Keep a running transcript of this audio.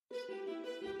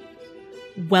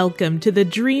Welcome to the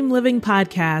Dream Living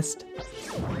Podcast,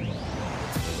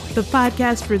 the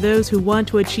podcast for those who want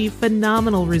to achieve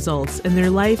phenomenal results in their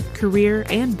life, career,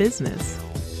 and business.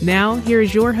 Now, here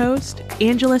is your host,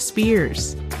 Angela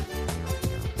Spears.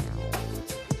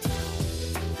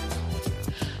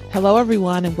 Hello,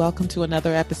 everyone, and welcome to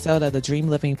another episode of the Dream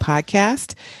Living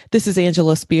Podcast. This is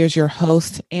Angela Spears, your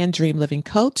host and Dream Living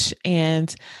Coach,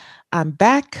 and I'm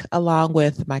back along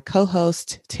with my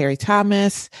co-host, Terry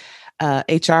Thomas,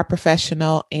 HR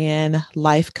professional and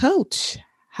life coach.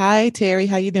 Hi, Terry.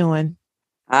 How you doing?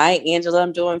 Hi, Angela.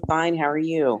 I'm doing fine. How are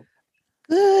you?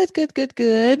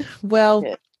 Good.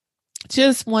 Well,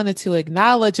 just wanted to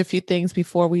acknowledge a few things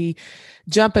before we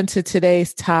jump into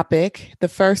today's topic. The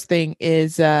first thing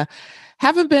is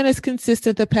haven't been as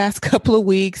consistent the past couple of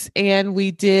weeks, and we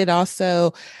did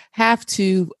also have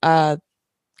to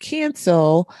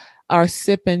cancel our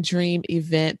Sip and Dream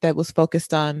event that was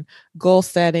focused on goal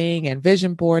setting and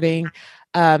vision boarding.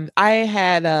 I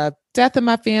had a death in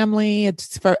my family.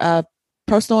 It's for a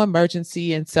personal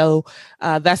emergency. And so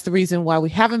that's the reason why we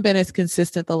haven't been as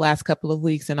consistent the last couple of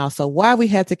weeks, and also why we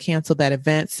had to cancel that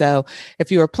event. So if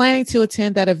you were planning to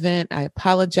attend that event, I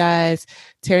apologize.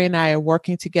 Terry and I are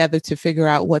working together to figure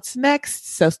out what's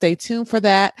next. So stay tuned for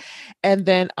that. And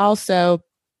then also,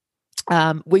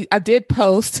 I did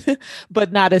post,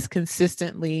 but not as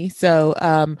consistently.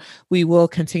 So we will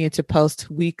continue to post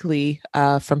weekly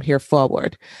from here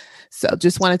forward. So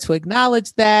just wanted to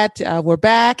acknowledge that we're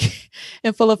back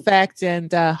in full effect,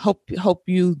 and hope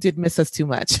you did miss us too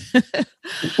much.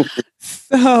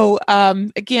 So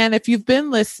again, if you've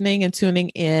been listening and tuning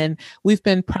in, we've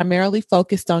been primarily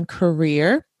focused on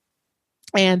career.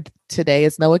 And today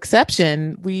is no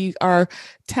exception. We are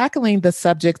tackling the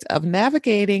subject of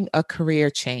navigating a career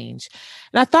change.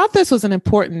 And I thought this was an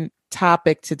important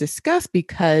topic to discuss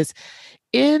because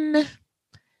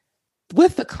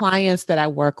with the clients that I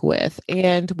work with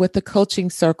and with the coaching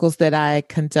circles that I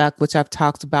conduct, which I've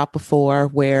talked about before,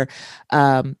 where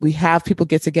we have people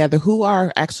get together who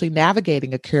are actually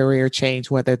navigating a career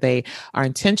change, whether they are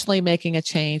intentionally making a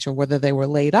change or whether they were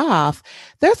laid off,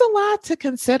 there's a lot to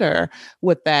consider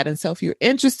with that. And so if you're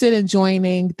interested in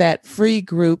joining that free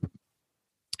group,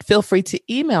 feel free to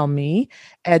email me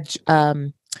at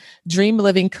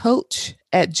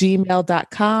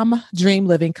dreamlivingcoach@gmail.com,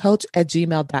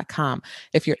 dreamlivingcoach@gmail.com.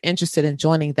 If you're interested in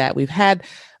joining that, we've had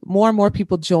more and more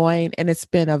people join, and it's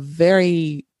been a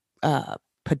very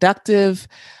productive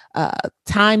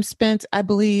time spent, I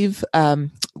believe.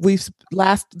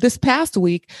 This past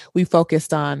week, we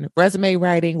focused on resume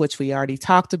writing, which we already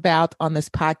talked about on this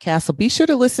podcast. So be sure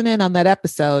to listen in on that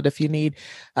episode if you need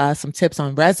some tips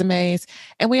on resumes.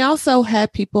 And we also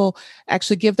had people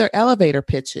actually give their elevator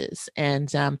pitches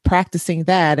and practicing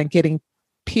that and getting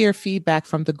peer feedback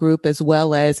from the group, as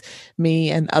well as me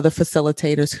and other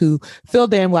facilitators who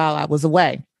filled in while I was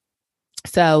away.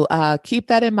 So keep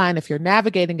that in mind if you're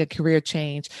navigating a career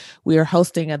change. We are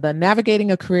hosting the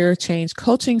Navigating a Career Change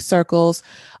coaching circles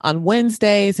on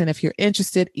Wednesdays. And if you're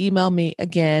interested, email me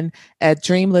again at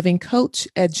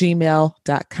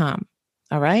dreamlivingcoach@gmail.com.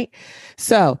 All right.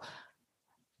 So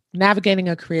navigating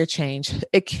a career change,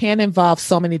 it can involve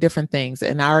so many different things.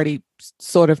 And I already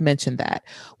sort of mentioned that.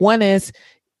 One is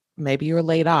maybe you're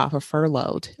laid off or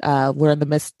furloughed. We're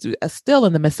still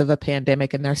in the midst of a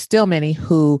pandemic, and there's still many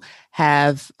who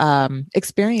have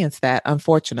experienced that.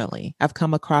 Unfortunately, I've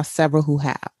come across several who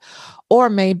have.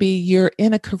 Or maybe you're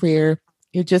in a career,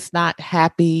 you're just not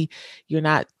happy.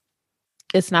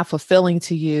 It's not fulfilling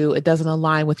to you. It doesn't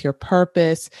align with your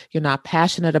purpose. You're not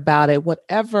passionate about it.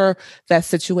 Whatever that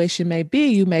situation may be,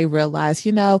 you may realize,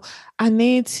 I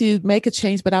need to make a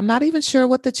change, but I'm not even sure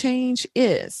what the change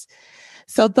is.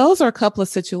 So those are a couple of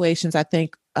situations I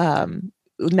think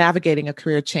navigating a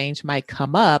career change might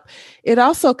come up. It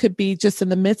also could be just in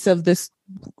the midst of this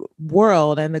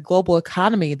world and the global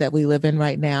economy that we live in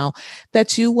right now,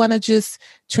 that you want to just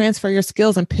transfer your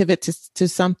skills and pivot to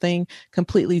something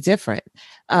completely different.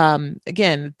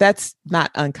 Again, that's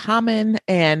not uncommon.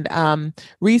 And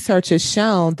research has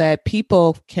shown that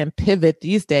people can pivot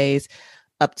these days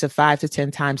up to 5 to 10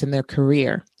 times in their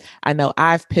career. I know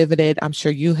I've pivoted. I'm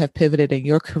sure you have pivoted in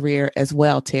your career as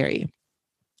well, Terry.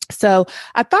 So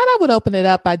I thought I would open it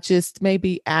up by just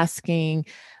maybe asking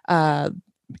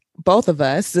both of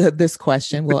us this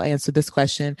question. We'll answer this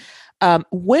question.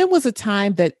 When was a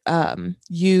time that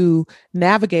you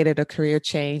navigated a career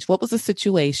change? What was the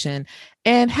situation?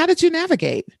 And how did you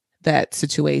navigate that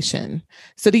situation?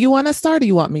 So do you want to start, or do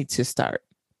you want me to start?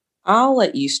 I'll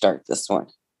let you start this one.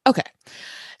 Okay.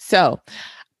 So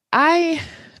I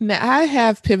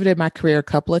have pivoted my career a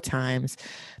couple of times.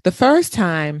 The first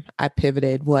time I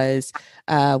pivoted was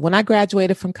when I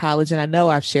graduated from college. And I know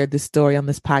I've shared this story on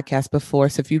this podcast before.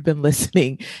 So if you've been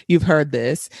listening, you've heard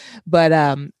this. But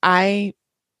I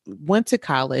went to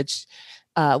college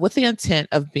with the intent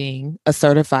of being a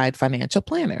certified financial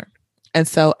planner. And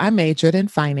so I majored in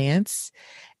finance.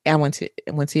 I went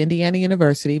to Indiana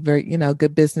University, very,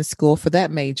 good business school for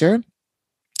that major.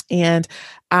 And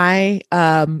I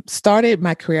started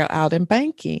my career out in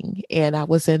banking, and I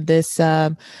was in this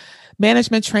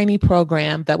management training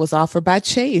program that was offered by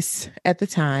Chase at the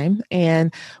time,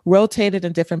 and rotated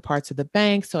in different parts of the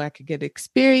bank so I could get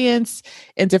experience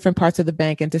in different parts of the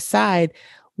bank and decide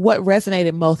what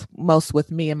resonated most with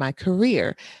me in my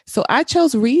career. So I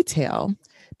chose retail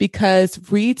because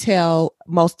retail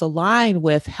most aligned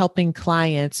with helping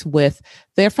clients with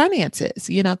their finances.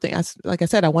 Like I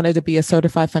said, I wanted to be a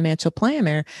certified financial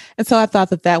planner. And so I thought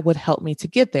that would help me to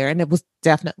get there. And it was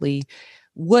definitely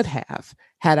would have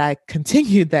had I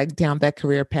continued down that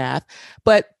career path.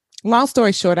 But long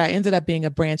story short, I ended up being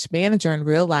a branch manager and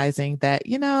realizing that,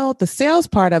 the sales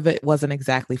part of it wasn't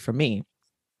exactly for me.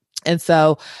 And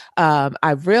so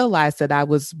I realized that I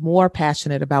was more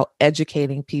passionate about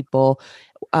educating people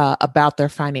about their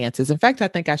finances. In fact, I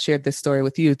think I shared this story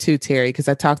with you too, Terry, because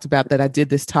I talked about that I did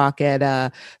this talk at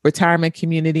a retirement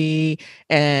community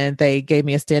and they gave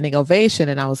me a standing ovation.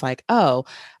 And I was like, oh,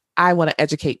 I want to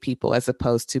educate people as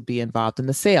opposed to be involved in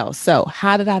the sales. So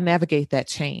how did I navigate that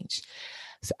change?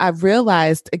 So I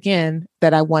realized, again,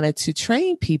 that I wanted to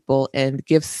train people and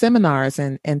give seminars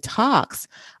and talks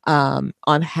on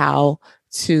how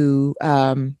to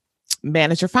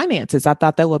manage your finances. I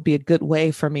thought that would be a good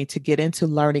way for me to get into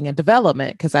learning and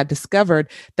development because I discovered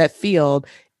that field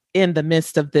in the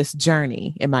midst of this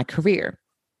journey in my career.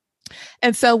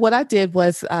 And so what I did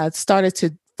was started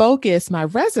to focus my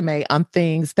resume on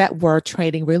things that were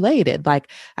training related. Like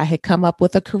I had come up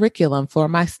with a curriculum for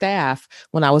my staff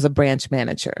when I was a branch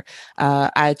manager.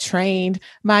 I trained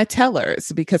my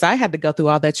tellers because I had to go through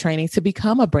all that training to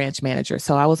become a branch manager.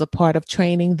 So I was a part of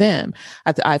training them.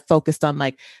 I focused on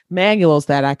like manuals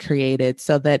that I created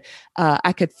so that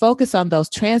I could focus on those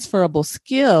transferable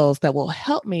skills that will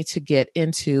help me to get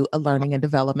into a learning and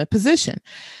development position.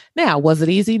 Now, was it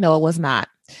easy? No, it was not.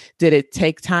 Did it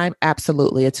take time?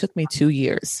 Absolutely. It took me 2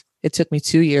 years. It took me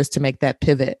 2 years to make that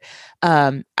pivot.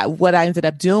 What I ended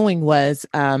up doing was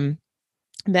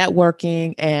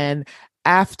networking. And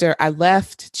after I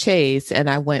left Chase and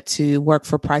I went to work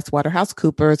for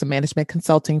PricewaterhouseCoopers, a management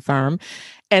consulting firm.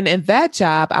 And in that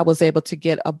job, I was able to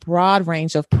get a broad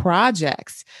range of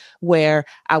projects where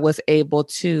I was able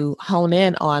to hone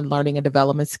in on learning and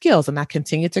development skills. And I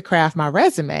continued to craft my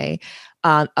resume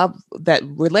that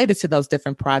related to those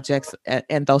different projects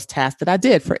and those tasks that I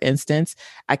did. For instance,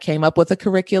 I came up with a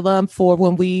curriculum for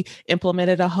when we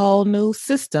implemented a whole new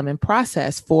system and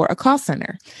process for a call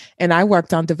center. And I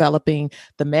worked on developing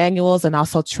the manuals and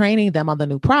also training them on the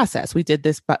new process. We did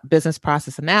this business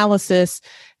process analysis,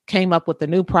 came up with the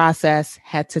new process,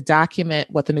 had to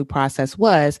document what the new process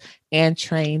was and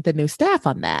train the new staff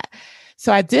on that.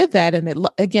 So I did that. And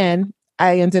again,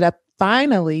 I ended up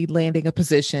finally landing a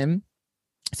position.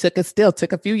 Still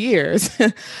took a few years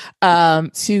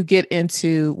to get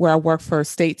into where I work for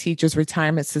State Teachers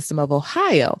Retirement System of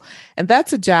Ohio. And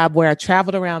that's a job where I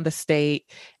traveled around the state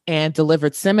and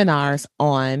delivered seminars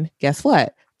on, guess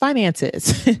what?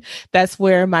 Finances. That's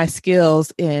where my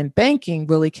skills in banking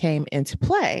really came into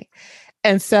play.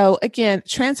 And so again,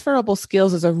 transferable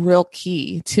skills is a real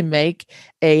key to make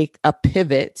a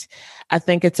pivot. I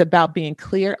think it's about being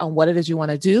clear on what it is you want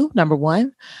to do, number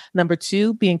one. Number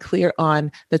two, being clear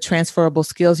on the transferable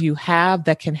skills you have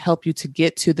that can help you to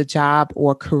get to the job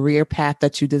or career path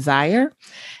that you desire.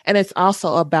 And it's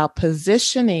also about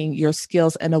positioning your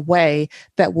skills in a way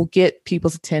that will get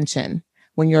people's attention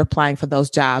when you're applying for those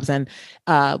jobs. And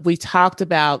we talked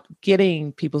about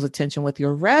getting people's attention with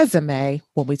your resume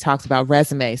when we talked about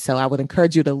resume. So I would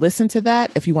encourage you to listen to that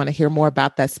if you want to hear more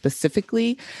about that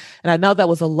specifically. And I know that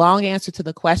was a long answer to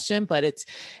the question, but it's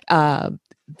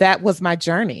that was my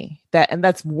journey. And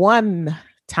that's one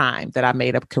time that I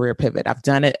made a career pivot. I've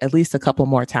done it at least a couple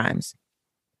more times.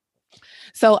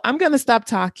 So I'm going to stop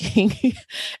talking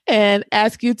and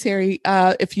ask you, Terry,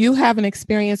 if you have an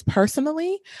experience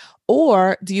personally,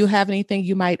 or do you have anything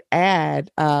you might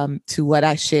add to what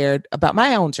I shared about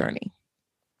my own journey?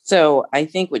 So I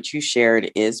think what you shared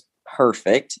is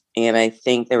perfect. And I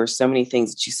think there were so many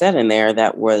things that you said in there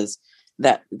that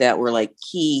were like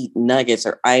key nuggets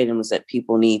or items that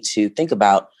people need to think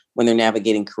about when they're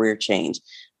navigating career change.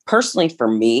 Personally, for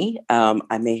me, I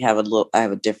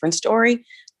have a different story,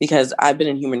 because I've been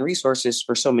in human resources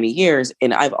for so many years,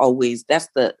 and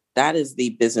that is the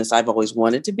business I've always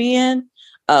wanted to be in.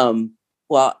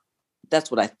 Well, that's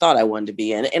what I thought I wanted to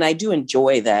be in. And I do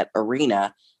enjoy that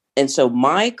arena. And so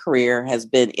my career has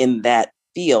been in that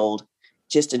field,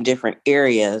 just in different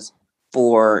areas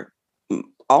for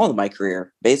all of my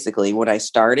career. Basically, when I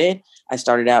started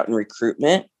out in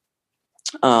recruitment,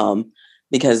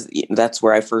 because that's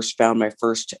where I first found my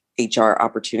first HR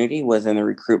opportunity, was in the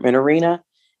recruitment arena.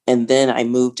 And then I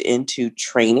moved into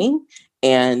training.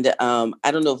 And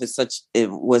I don't know if it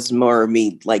was more of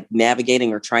me like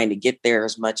navigating or trying to get there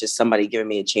as much as somebody giving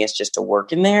me a chance just to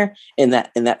work in there in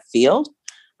that field.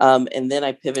 And then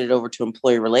I pivoted over to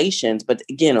employee relations. But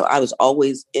again, I was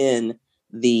always in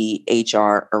the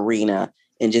HR arena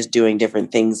and just doing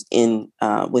different things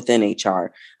within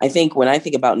HR. I think when I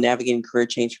think about navigating career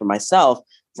change for myself,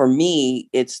 for me,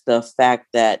 it's the fact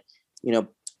that,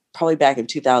 probably back in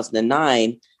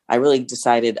 2009, I really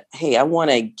decided, hey, I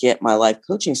want to get my life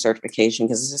coaching certification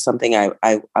because this is something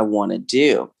I want to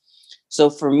do. So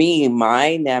for me,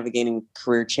 my navigating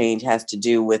career change has to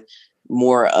do with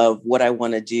more of what I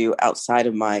want to do outside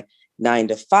of my 9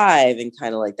 to 5 and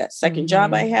kind of like that second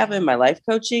job I have in my life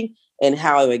coaching and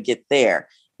how I would get there.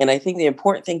 And I think the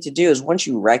important thing to do is once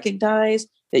you recognize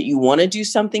that you want to do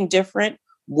something different,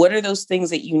 what are those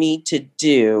things that you need to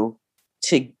do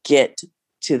to get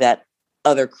to that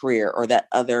other career or that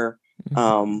other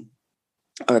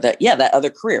that other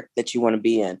career that you want to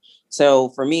be in. So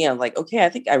for me, I'm like, okay, I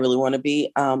think I really want to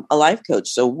be a life coach.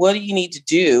 So what do you need to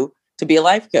do to be a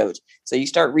life coach? So you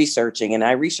start researching, and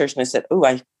I researched and I said, oh,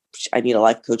 I need a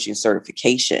life coaching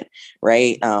certification,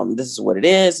 right? This is what it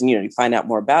is. And, you find out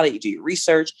more about it, you do your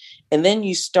research, and then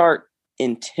you start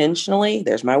intentionally,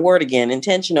 there's my word again,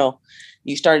 intentional.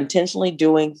 You start intentionally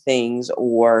doing things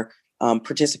or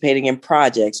participating in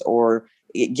projects or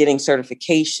getting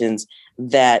certifications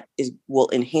that will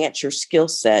enhance your skill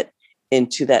set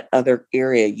into that other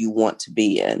area you want to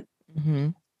be in. Mm-hmm.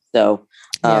 So,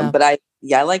 but I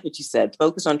like what you said.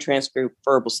 Focus on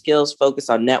transferable skills, focus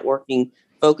on networking,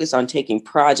 focus on taking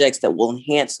projects that will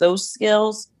enhance those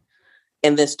skills,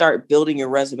 and then start building your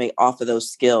resume off of those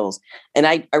skills. And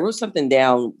I wrote something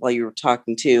down while you were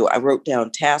talking too. I wrote down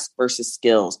task versus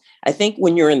skills. I think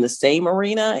when you're in the same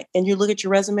arena and you look at your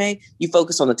resume, you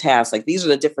focus on the tasks. Like these are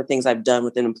the different things I've done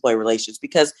within employee relations,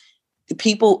 because the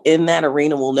people in that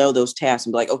arena will know those tasks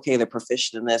and be like, okay, they're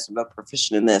proficient in this, they're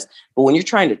proficient in this. But when you're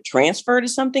trying to transfer to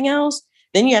something else,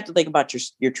 then you have to think about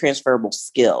your transferable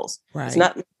skills. Right. It's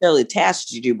not necessarily the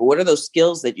tasks you do, but what are those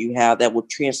skills that you have that will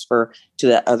transfer to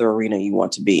that other arena you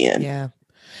want to be in? Yeah.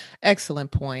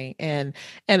 Excellent point. And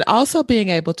also being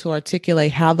able to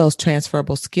articulate how those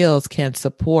transferable skills can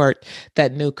support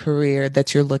that new career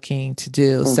that you're looking to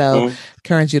do. Mm-hmm. So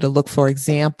encourage you to look for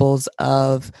examples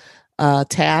of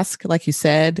tasks, like you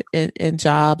said, in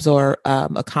jobs or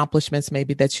accomplishments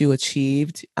maybe that you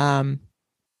achieved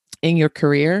in your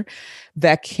career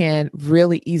that can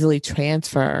really easily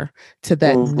transfer to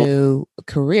that new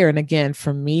career. And again,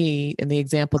 for me, in the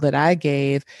example that I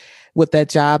gave with that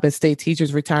job at State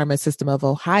Teachers Retirement System of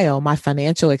Ohio, my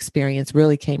financial experience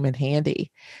really came in handy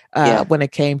when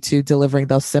it came to delivering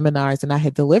those seminars. And I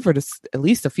had delivered at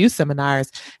least a few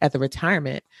seminars at the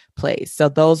retirement place. So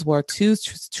those were two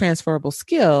transferable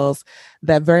skills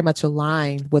that very much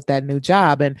aligned with that new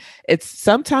job. And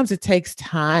sometimes it takes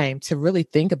time to really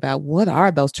think about what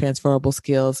are those transferable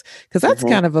skills, because that's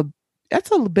kind of a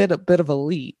bit of a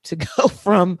leap to go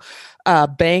from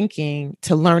banking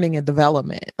to learning and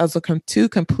development. Those are two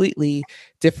completely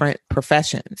different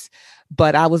professions,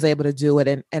 but I was able to do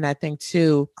it. And I think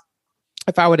too,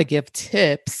 if I were to give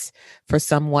tips for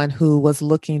someone who was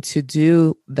looking to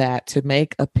do that, to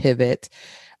make a pivot,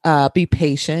 be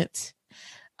patient,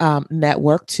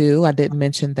 network too. I didn't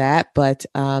mention that, but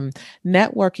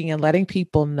networking and letting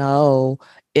people know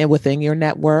within your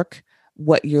network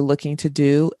what you're looking to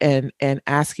do, and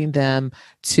asking them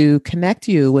to connect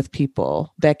you with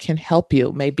people that can help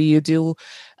you. Maybe you do,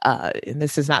 and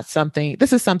this is something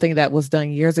that was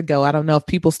done years ago. I don't know if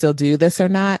people still do this or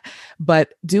not,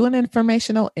 but do an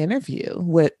informational interview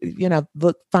with,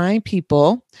 find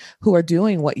people who are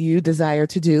doing what you desire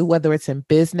to do, whether it's in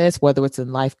business, whether it's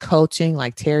in life coaching,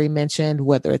 like Terry mentioned,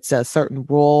 whether it's a certain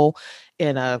role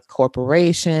in a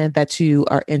corporation that you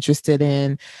are interested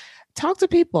in. Talk to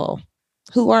people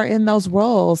who are in those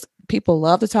roles. People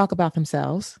love to talk about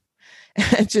themselves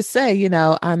and just say,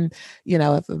 I've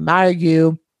admired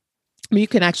you. You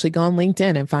can actually go on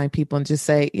LinkedIn and find people and just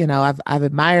say, I've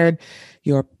admired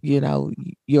your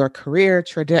career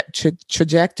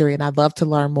trajectory, and I'd love to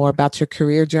learn more about your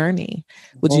career journey.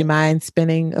 Would you mind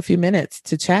spending a few minutes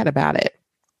to chat about it?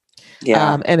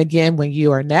 Yeah. And again, when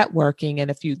you are networking,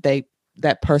 and if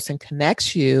that person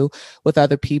connects you with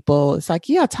other people, it's like,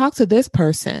 yeah, talk to this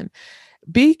person.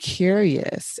 Be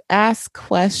curious, ask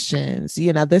questions.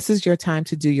 This is your time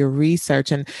to do your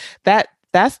research. And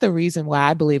that's the reason why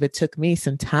I believe it took me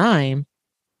some time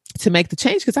to make the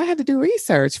change, because I had to do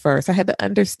research first. I had to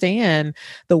understand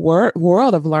the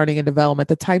world of learning and development,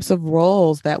 the types of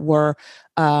roles that were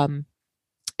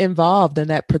involved in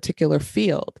that particular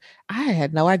field. I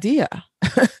had no idea.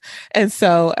 And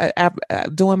so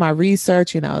doing my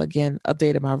research, again,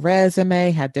 updated my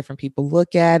resume, had different people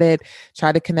look at it,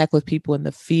 tried to connect with people in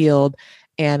the field.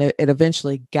 And it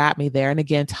eventually got me there. And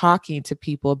again, talking to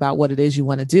people about what it is you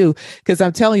want to do. Because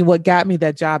I'm telling you, what got me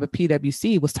that job at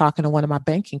PwC was talking to one of my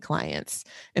banking clients.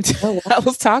 And I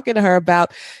was talking to her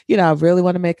about, I really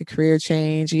want to make a career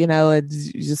change, and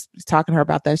just talking to her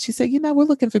about that. She said, we're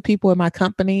looking for people in my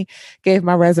company, gave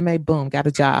my resume, boom, got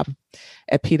a job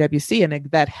at PwC. And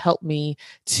that helped me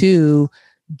to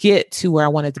get to where I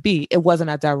wanted to be. It wasn't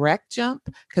a direct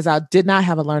jump because I did not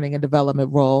have a learning and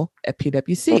development role at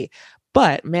PwC.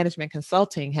 But management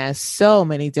consulting has so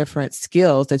many different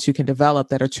skills that you can develop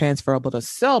that are transferable to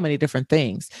so many different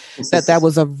things that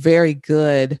was a very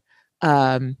good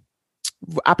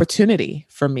opportunity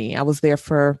for me. I was there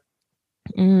for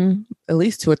at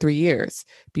least 2 or 3 years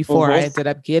before I ended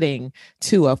up getting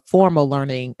to a formal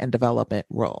learning and development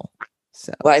role.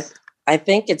 So, well, I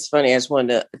think it's funny. I just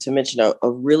wanted to mention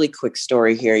a really quick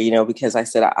story here, because I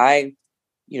said I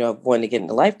wanted to get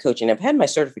into life coaching. I've had my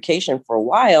certification for a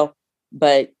while.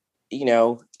 But,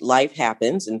 life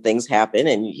happens and things happen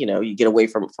and, you get away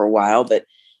from it for a while. But,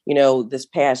 this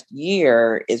past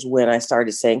year is when I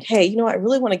started saying, hey, I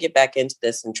really want to get back into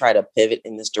this and try to pivot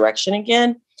in this direction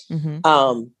again. Mm-hmm.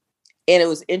 And it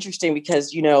was interesting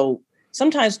because,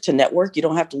 sometimes to network, you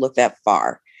don't have to look that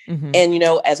far. Mm-hmm. And,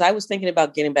 as I was thinking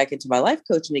about getting back into my life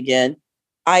coaching again,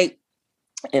 and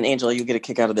Angela, you'll get a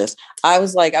kick out of this. I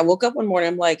was like, I woke up one morning,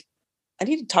 I'm like, I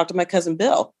need to talk to my cousin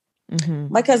Bill.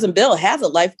 Mm-hmm. My cousin Bill has a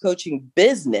life coaching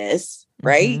business,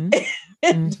 right? Mm-hmm.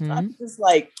 And Mm-hmm. I'm just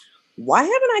like, why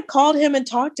haven't I called him and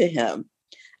talked to him?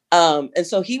 And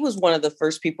so he was one of the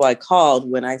first people I called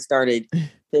when I started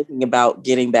thinking about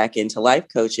getting back into life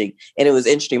coaching. And it was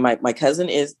interesting. My cousin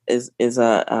is he's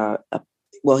a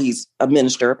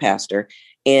minister, a pastor.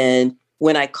 And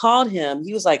when I called him,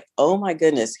 he was like, oh my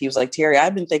goodness. He was like, Terry,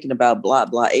 I've been thinking about blah,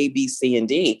 blah, A, B, C, and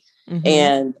D. Mm-hmm.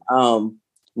 And,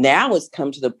 now it's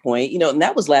come to the point, and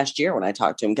that was last year when I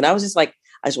talked to him. And I was just like,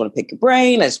 I just want to pick your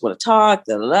brain. I just want to talk,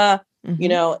 Mm-hmm.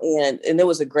 and there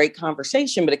was a great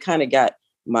conversation, but it kind of got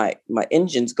my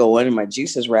engines going and my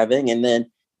juices revving. And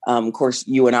then, of course,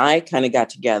 you and I kind of got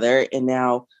together, and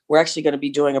now we're actually going to be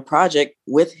doing a project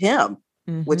with him,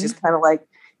 Mm-hmm. which is kind of like,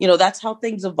 that's how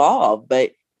things evolve.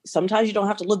 But sometimes you don't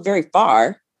have to look very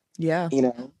far, Yeah.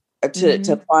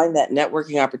 to find that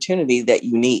networking opportunity that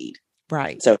you need.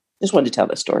 Right. So just wanted to tell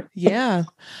this story. Yeah.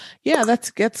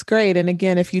 That's great. And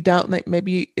again, if you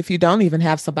don't even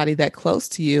have somebody that close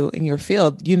to you in your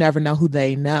field, you never know who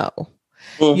they know.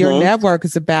 Mm-hmm. Your network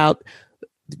is about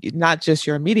not just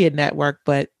your immediate network,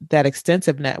 but that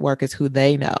extensive network is who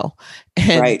they know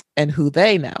and who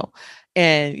they know.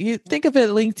 And you think of it,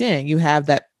 LinkedIn, you have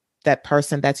that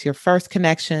person, that's your first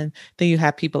connection. Then you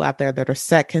have people out there that are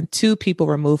second, 2 people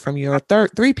removed from you, or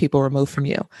 3 people removed from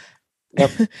you.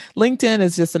 Yep. LinkedIn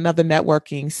is just another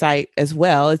networking site as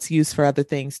well. It's used for other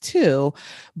things too,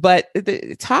 but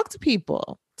talk to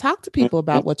people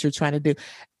about what you're trying to do,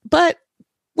 but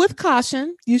with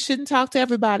caution. You shouldn't talk to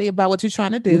everybody about what you're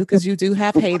trying to do, because you do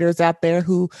have haters out there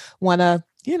who want to,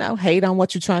 hate on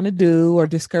what you're trying to do or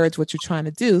discourage what you're trying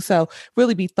to do. So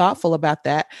really be thoughtful about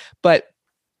that, but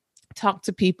talk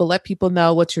to people, let people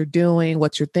know what you're doing,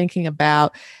 what you're thinking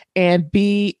about, and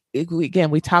we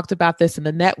talked about this in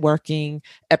the networking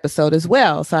episode as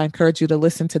well. So I encourage you to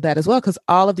listen to that as well, because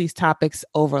all of these topics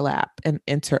overlap and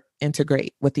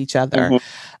integrate with each other.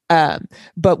 Mm-hmm.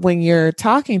 But when you're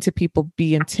talking to people,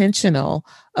 be intentional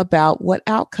about what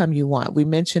outcome you want. We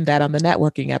mentioned that on the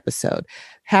networking episode.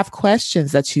 Have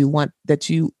questions that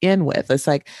you end with. It's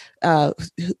like,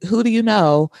 who do you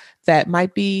know that it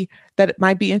might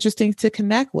be interesting to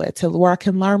connect with, to where I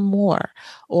can learn more?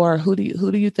 Or who do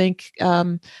you think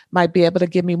might be able to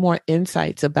give me more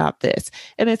insights about this?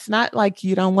 And it's not like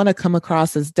you don't want to come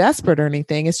across as desperate or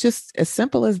anything. It's just as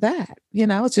simple as that.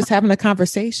 It's just having a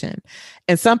conversation.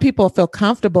 And some people feel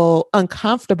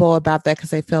uncomfortable about that because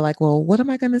they feel like, well, what am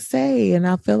I going to say? And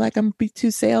I feel like I'm be too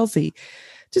salesy.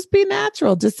 Just be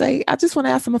natural. Just say, I just want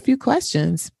to ask them a few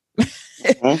questions.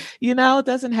 Mm-hmm. It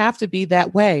doesn't have to be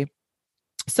that way.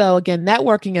 So again,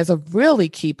 networking is a really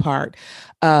key part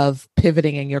of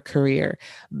pivoting in your career,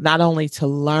 not only to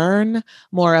learn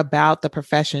more about the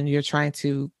profession you're trying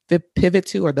to pivot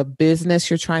to or the business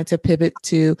you're trying to pivot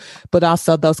to, but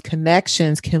also those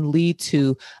connections can lead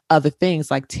to other things.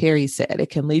 Like Terry said, it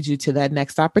can lead you to that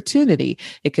next opportunity.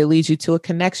 It can lead you to a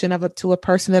connection to a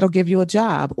person that'll give you a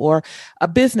job or a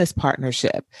business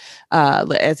partnership,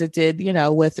 as it did,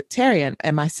 with Terry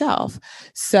and myself.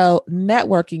 So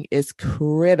networking is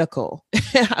critical.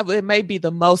 It may be the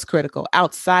most critical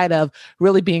outside of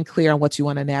really being clear on what you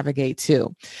want to navigate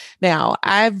to. Now,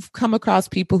 I've come across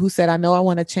people who said, I know I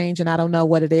want to change and I don't know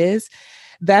what it is.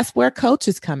 That's where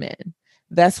coaches come in.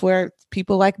 That's where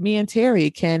people like me and Terry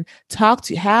can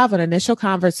have an initial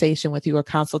conversation with you, or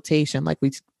consultation, like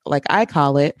I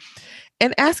call it,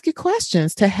 and ask you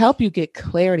questions to help you get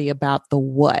clarity about the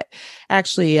what.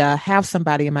 Actually, have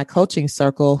somebody in my coaching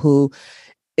circle who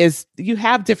you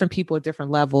have different people at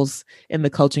different levels in the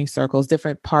coaching circles,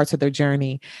 different parts of their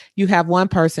journey. You have one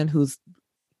person who's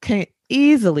can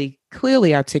easily,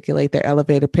 clearly articulate their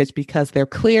elevator pitch because they're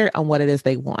clear on what it is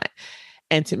they want.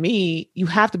 And to me, you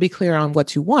have to be clear on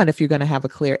what you want if you're going to have a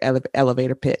clear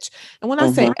elevator pitch. And when I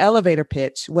say elevator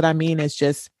pitch, what I mean is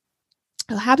just,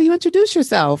 how do you introduce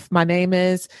yourself? My name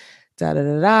is da da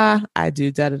da da. I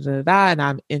do da da da da, and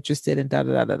I'm interested in da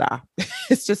da da da da.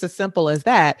 It's just as simple as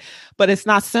that. But it's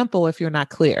not simple if you're not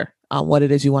clear on what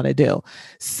it is you want to do.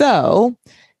 So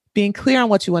being clear on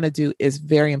what you want to do is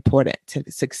very important to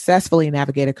successfully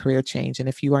navigate a career change. And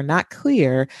if you are not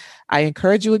clear, I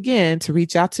encourage you again to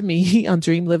reach out to me on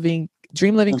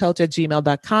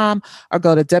dreamlivingcoach@gmail.com, or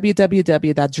go to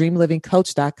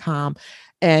www.dreamlivingcoach.com.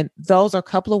 And those are a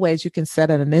couple of ways you can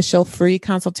set an initial free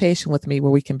consultation with me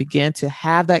where we can begin to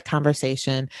have that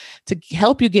conversation to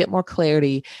help you get more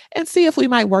clarity and see if we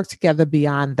might work together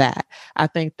beyond that. I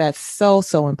think that's so,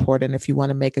 so important if you want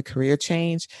to make a career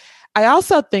change. I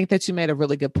also think that you made a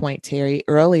really good point, Terry,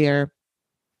 earlier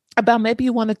about maybe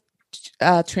you want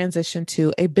to transition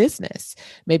to a business.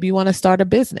 Maybe you want to start a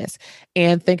business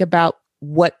and think about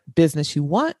what business you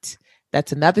want.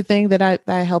 That's another thing that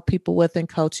I help people with in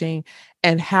coaching,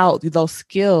 and how those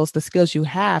skills, the skills you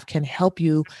have, can help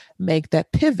you make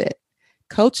that pivot.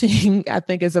 Coaching, I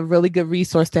think, is a really good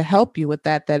resource to help you with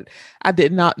that I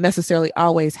did not necessarily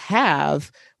always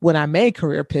have when I made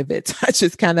career pivots. I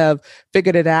just kind of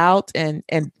figured it out and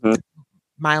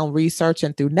my own research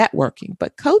and through networking.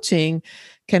 But coaching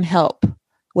can help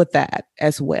with that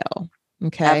as well.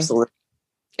 Okay. Absolutely.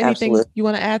 Anything you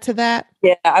want to add to that?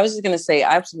 Yeah, I was just going to say,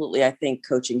 absolutely. I think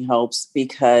coaching helps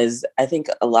because I think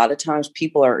a lot of times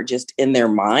people are just in their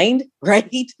mind,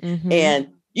 right? Mm-hmm. And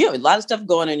you have a lot of stuff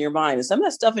going on in your mind, and some of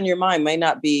that stuff in your mind may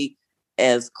not be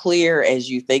as clear as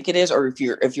you think it is. Or if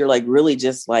you're like really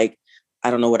just like, I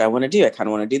don't know what I want to do. I kind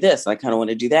of want to do this. I kind of want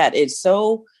to do that. It's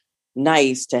so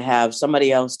nice to have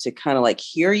somebody else to kind of like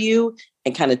hear you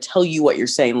and kind of tell you what you're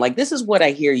saying. Like, this is what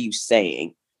I hear you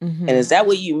saying. Mm-hmm. And is that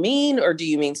what you mean? Or do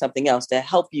you mean something else, to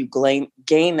help you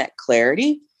gain that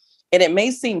clarity? And it may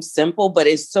seem simple, but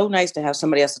it's so nice to have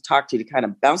somebody else to talk to kind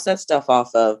of bounce that stuff off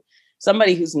of.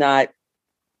 Somebody who's not,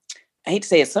 I hate to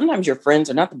say it, sometimes your friends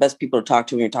are not the best people to talk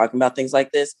to when you're talking about things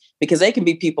like this, because they can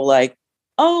be people like,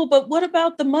 oh, but what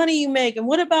about the money you make? And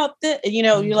what about this? And,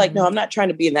 mm-hmm. You're like, no, I'm not trying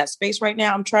to be in that space right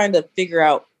now. I'm trying to figure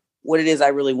out what it is I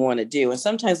really want to do. And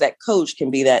sometimes that coach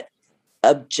can be that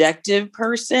objective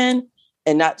person,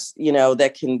 and not,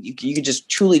 that you can just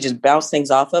truly just bounce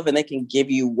things off of, and they can give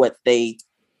you what they're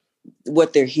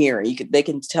hearing. They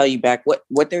can tell you back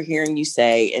what they're hearing you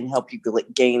say and help you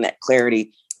gain that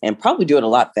clarity, and probably do it a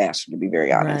lot faster, to be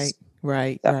very honest.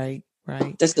 Right.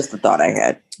 That's just the thought I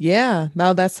had. Yeah,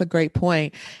 no, that's a great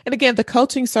point. And again, the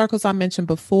coaching circles I mentioned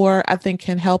before, I think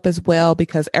can help as well,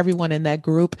 because everyone in that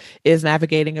group is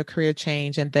navigating a career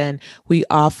change. And then we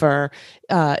offer,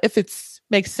 if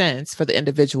makes sense for the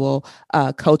individual,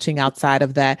 coaching outside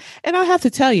of that. And I have to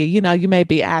tell you, you may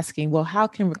be asking, well, how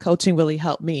can coaching really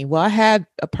help me? Well, I have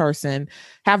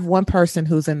one person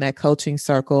who's in that coaching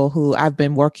circle who I've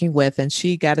been working with, and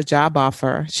she got a job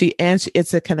offer.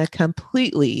 It's a kind of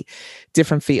completely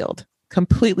different field.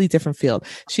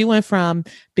 She went from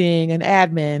being an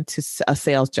admin to a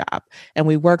sales job, and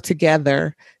we worked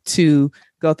together to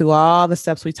go through all the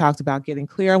steps we talked about, getting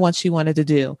clear on what she wanted to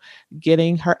do,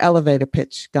 getting her elevator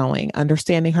pitch going,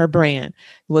 understanding her brand,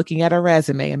 looking at her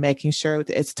resume and making sure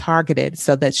that it's targeted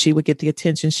so that she would get the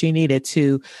attention she needed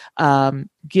to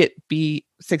be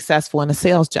successful in a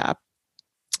sales job.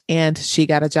 And she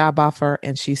got a job offer,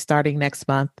 and she's starting next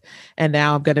month. And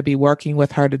now I'm going to be working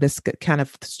with her to kind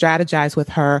of strategize with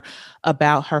her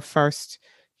about her first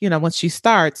when she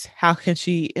starts, how can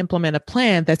she implement a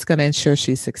plan that's going to ensure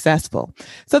she's successful?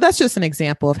 So that's just an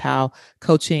example of how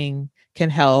coaching can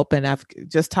help. And I've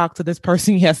just talked to this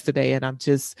person yesterday, and I'm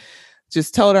just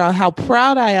told her how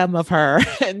proud I am of her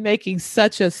and making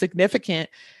such a significant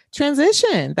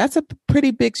transition. That's a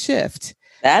pretty big shift.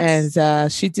 She's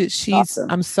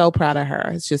awesome. I'm so proud of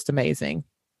her. It's just amazing.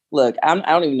 Look, I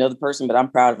don't even know the person, but I'm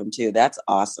proud of him too. That's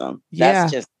awesome.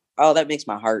 That's just, that makes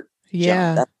my heart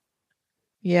jump.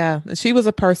 Yeah. She was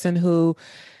a person who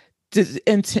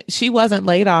she wasn't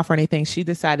laid off or anything. She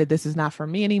decided this is not for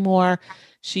me anymore.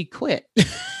 She quit.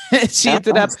 She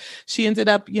ended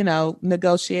up,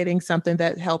 negotiating something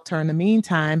that helped her in the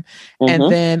meantime. Mm-hmm.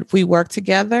 And then we worked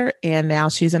together, and now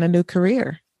she's in a new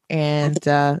career. And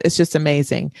it's just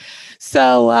amazing.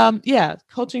 So,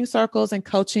 coaching circles and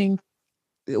coaching,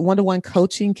 one-to-one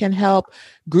coaching can help.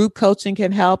 Group coaching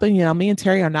can help. And, me and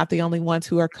Terry are not the only ones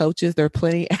who are coaches. There are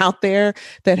plenty out there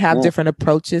that have different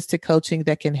approaches to coaching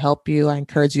that can help you. I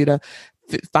encourage you to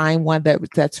find one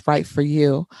that's right for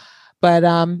you. But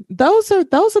those are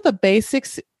the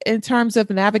basics in terms of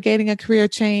navigating a career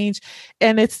change.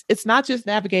 And it's not just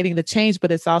navigating the change,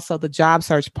 but it's also the job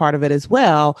search part of it as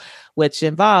well, which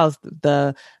involves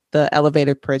the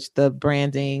elevator pitch, the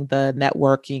branding, the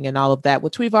networking, and all of that,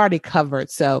 which we've already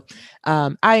covered. So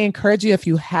I encourage you, if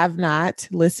you have not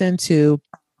listened to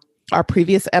our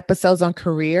previous episodes on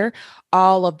career,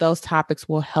 all of those topics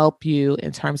will help you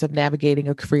in terms of navigating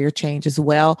a career change as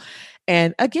well.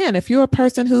 And again, if you're a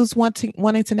person who's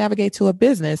wanting to navigate to a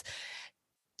business,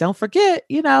 don't forget,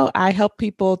 I help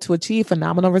people to achieve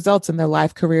phenomenal results in their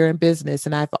life, career, and business.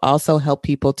 And I've also helped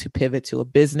people to pivot to a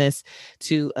business,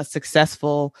 to a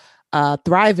successful,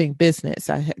 thriving business.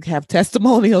 I have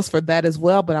testimonials for that as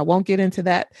well, but I won't get into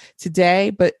that today.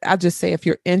 But I'll just say, if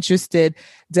you're interested,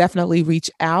 definitely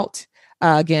reach out.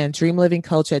 Again,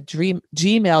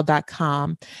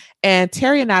 dreamlivingcoach@gmail.com. And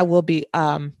Terry and I will be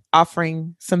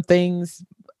offering some things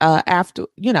after,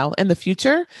 in the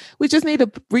future. We just need to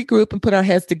regroup and put our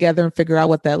heads together and figure out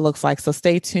what that looks like. So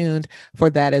stay tuned for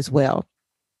that as well.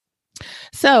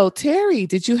 So, Terry,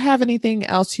 did you have anything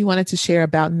else you wanted to share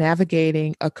about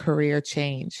navigating a career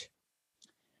change?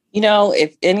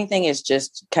 If anything, is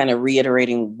just kind of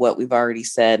reiterating what we've already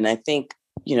said. And I think,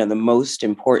 the most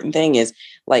important thing is,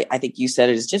 like, I think you said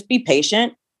it, is just be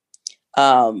patient.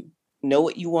 Know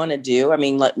what you want to do.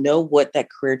 Know what that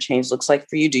career change looks like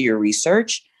for you. Do your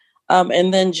research,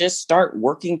 and then just start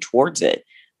working towards it.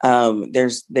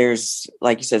 There's,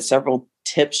 like you said, several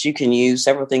tips you can use,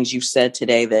 several things you've said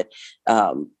today that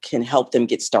can help them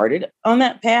get started on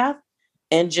that path,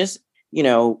 and just,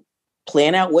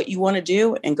 plan out what you want to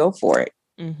do and go for it.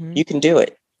 Mm-hmm. You can do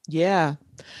it. Yeah.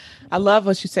 I love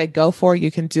what you say, go for it.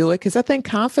 You can do it. Because I think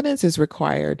confidence is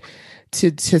required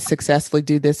to successfully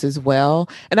do this as well.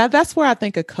 And that's where I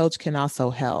think a coach can also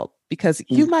help, because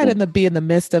you might be in the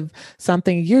midst of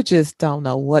something, you just don't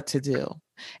know what to do.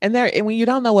 And when you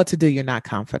don't know what to do, you're not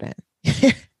confident.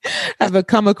 I've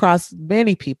come across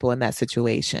many people in that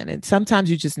situation. And sometimes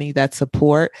you just need that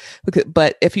support.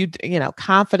 But if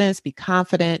confidence, be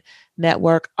confident,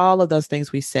 network, all of those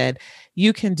things we said,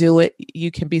 you can do it. You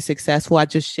can be successful. I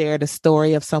just shared a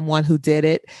story of someone who did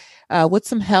it with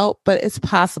some help, but it's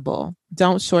possible.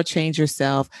 Don't shortchange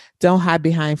yourself. Don't hide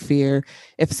behind fear.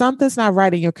 If something's not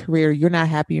right in your career, you're not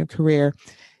happy in your career,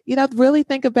 really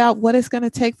think about what it's going to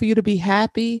take for you to be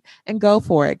happy, and go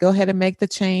for it. Go ahead and make the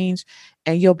change,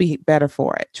 and you'll be better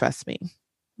for it. Trust me.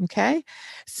 Okay.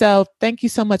 So thank you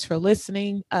so much for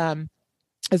listening.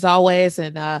 As always.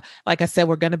 And like I said,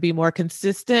 we're going to be more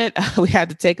consistent. We had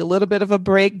to take a little bit of a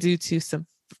break due to some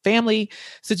family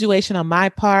situation on my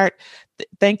part.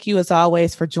 Thank you, as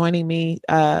always, for joining me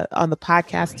on the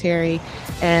podcast, Terry.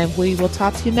 And we will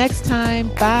talk to you next time.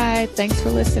 Bye. Thanks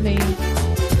for listening.